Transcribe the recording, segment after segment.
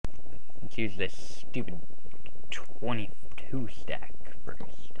Let's use this stupid 22 stack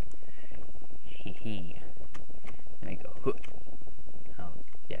first. Hee hee. There we go. Oh,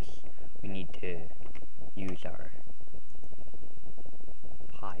 yes. We need to use our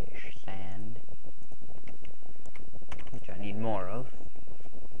pie-ish sand, which I need more of.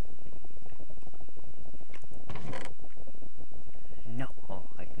 No. Oh,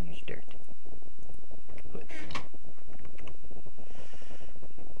 I can use dirt. Good.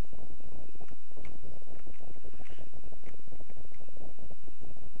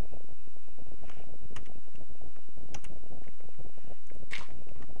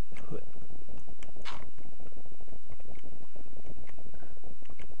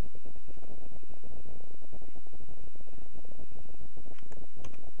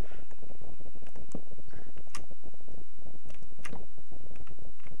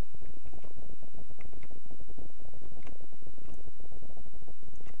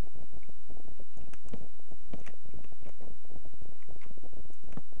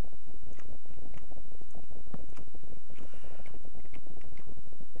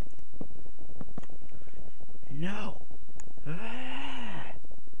 No.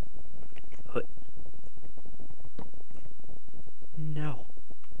 No.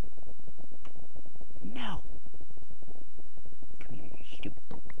 No. Come here, you stupid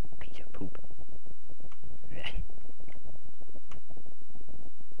piece of poop.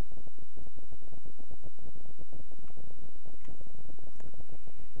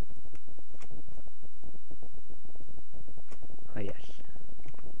 Oh yes.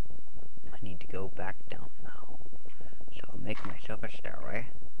 I need to go back down now. So I'll make myself a stairway.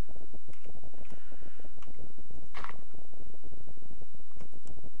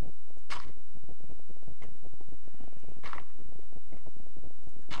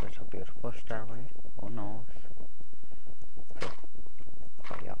 There's a beautiful stairway. Oh no.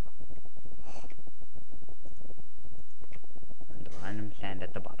 Oh yeah. And the random sand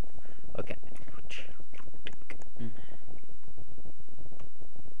at the bottom. Okay.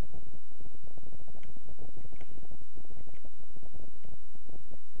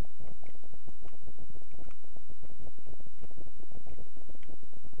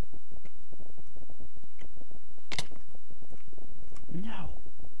 No.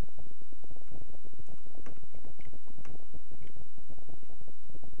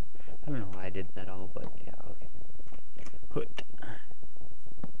 I don't know why I did that all, but yeah, okay. Hoot.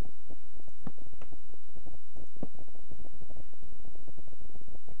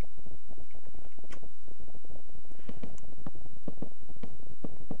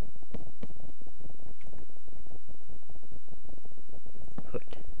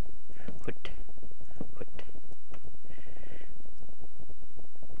 Hoot. Hoot. Hoot.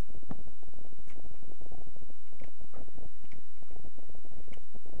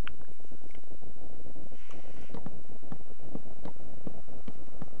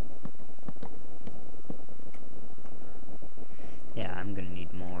 Yeah, I'm gonna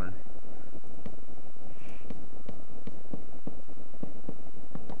need more.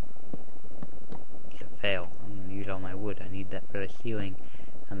 It's a fail. I'm gonna use all my wood. I need that for the ceiling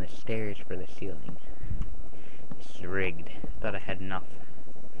and the stairs for the ceiling. This is rigged. Thought I had enough.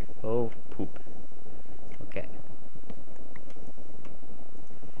 Oh, poop. Okay.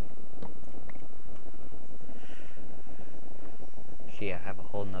 See, I have a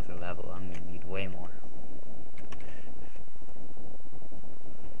whole nother level. I'm gonna need way more.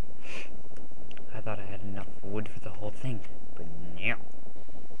 I thought I had enough wood for the whole thing, but no.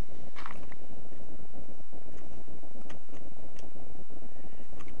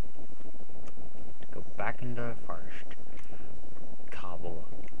 Go back into the forest.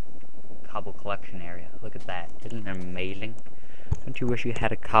 Cobble collection area. Look at that. Isn't it amazing? Don't you wish you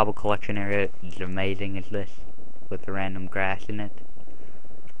had a cobble collection area as amazing as this? With the random grass in it?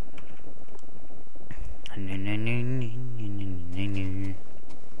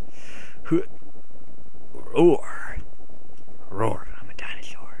 Roar! Roar, I'm a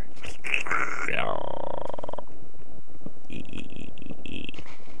dinosaur.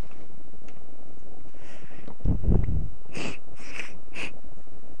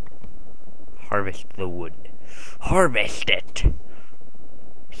 Harvest the wood. Harvest it!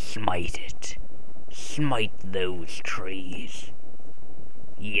 Smite it. Smite those trees.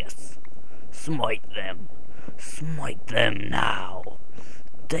 Yes. Smite them. Smite them now.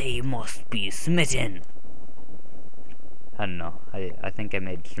 They must be smitten. I don't know. I think I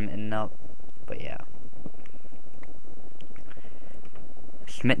made smitten up, but yeah.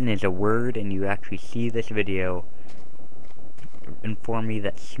 Smitten is a word, and you actually see this video inform me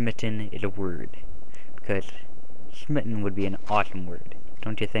that smitten is a word, because smitten would be an awesome word,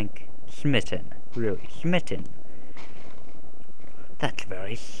 don't you think? Smitten. Really, smitten. That's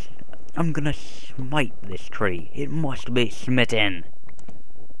very... I'm gonna smite this tree. It must be smitten.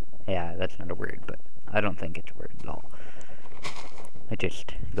 Yeah, that's not a word, but I don't think it's a word at all. It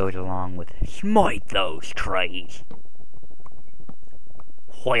just goes along with smite those trees.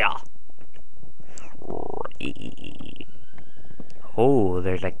 Hoya. Oh,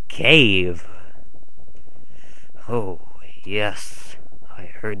 there's a cave. Oh, yes. I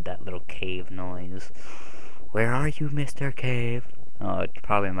heard that little cave noise. Where are you, Mr. Cave? Oh, it's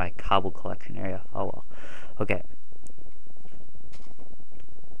probably my cobble collection area. Oh well. Okay.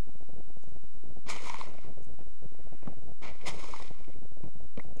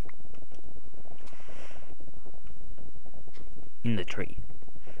 In the tree.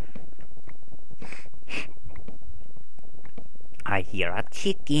 I hear a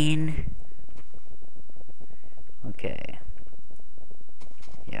chicken. Okay.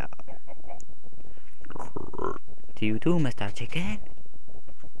 Yeah. To you too, Mr. Chicken.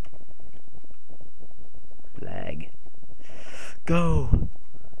 Lag. Go!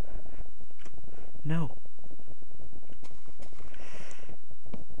 No.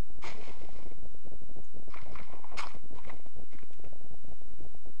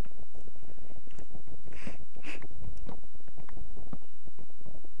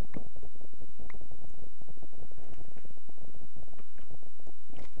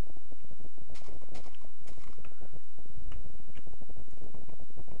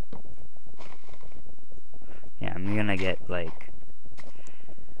 Yeah, I'm gonna get like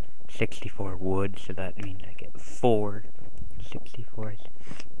 64 wood, so that means I get 4 64s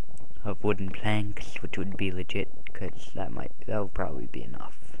of wooden planks, which would be legit, because that'll probably be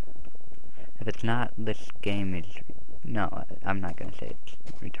enough. If it's not, this game is... No, I'm not gonna say it's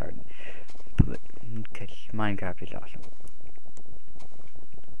retarded, but because Minecraft is awesome.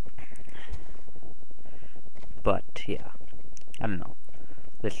 But yeah, I don't know.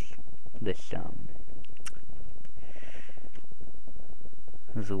 These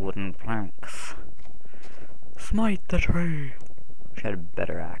wooden planks. Smite the tree. Wish I had a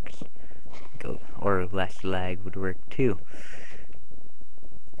better axe. Or less lag would work too.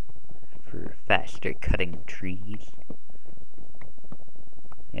 For faster cutting trees.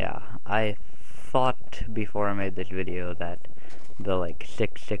 Yeah, I thought before I made this video that the like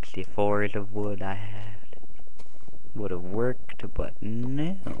 664s of wood I had would have worked, but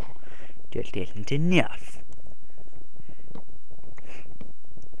no, just isn't enough.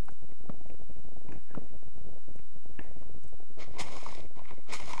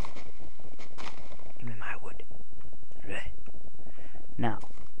 Give me my wood. Now,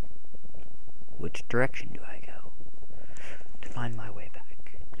 which direction do I go to find my way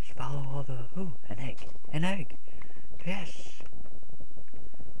back? Just follow all the... Ooh, an egg. An egg! Yes!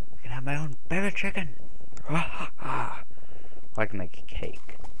 I can have my own baby chicken! Or I can make a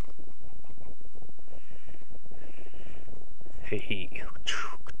cake. Hey.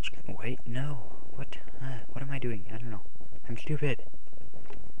 Wait, no. What am I doing? I don't know. I'm stupid.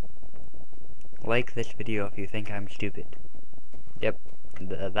 Like this video if you think I'm stupid. Yep,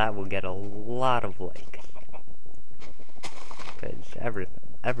 that will get a lot of likes. Because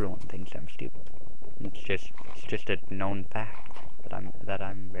everyone thinks I'm stupid. It's just a known fact that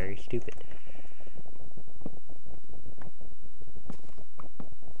I'm very stupid.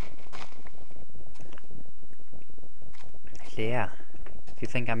 So yeah, if you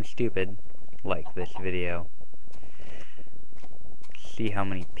think I'm stupid, like this video. See how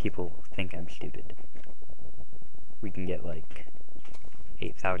many people think I'm stupid. We can get like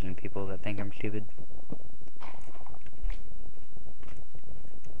 8,000 people that think I'm stupid.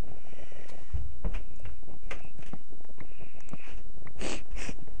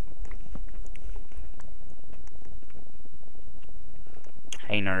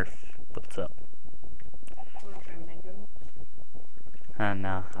 Hey Nerf, what's up?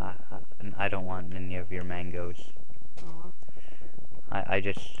 No, I don't want any of your mangoes. I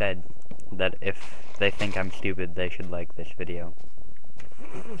just said that if they think I'm stupid, they should like this video.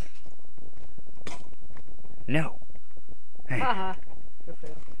 No! Haha.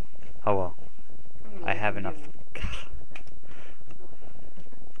 Oh well. I have enough.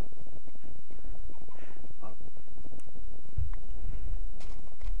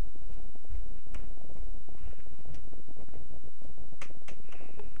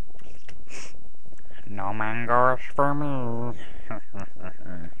 No mangoes for me.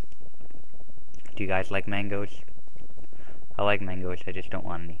 Do you guys like mangoes? I like mangoes, I just don't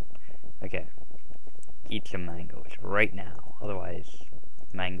want any. Okay. Eat some mangoes right now, otherwise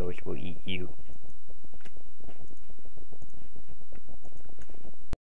mangoes will eat you.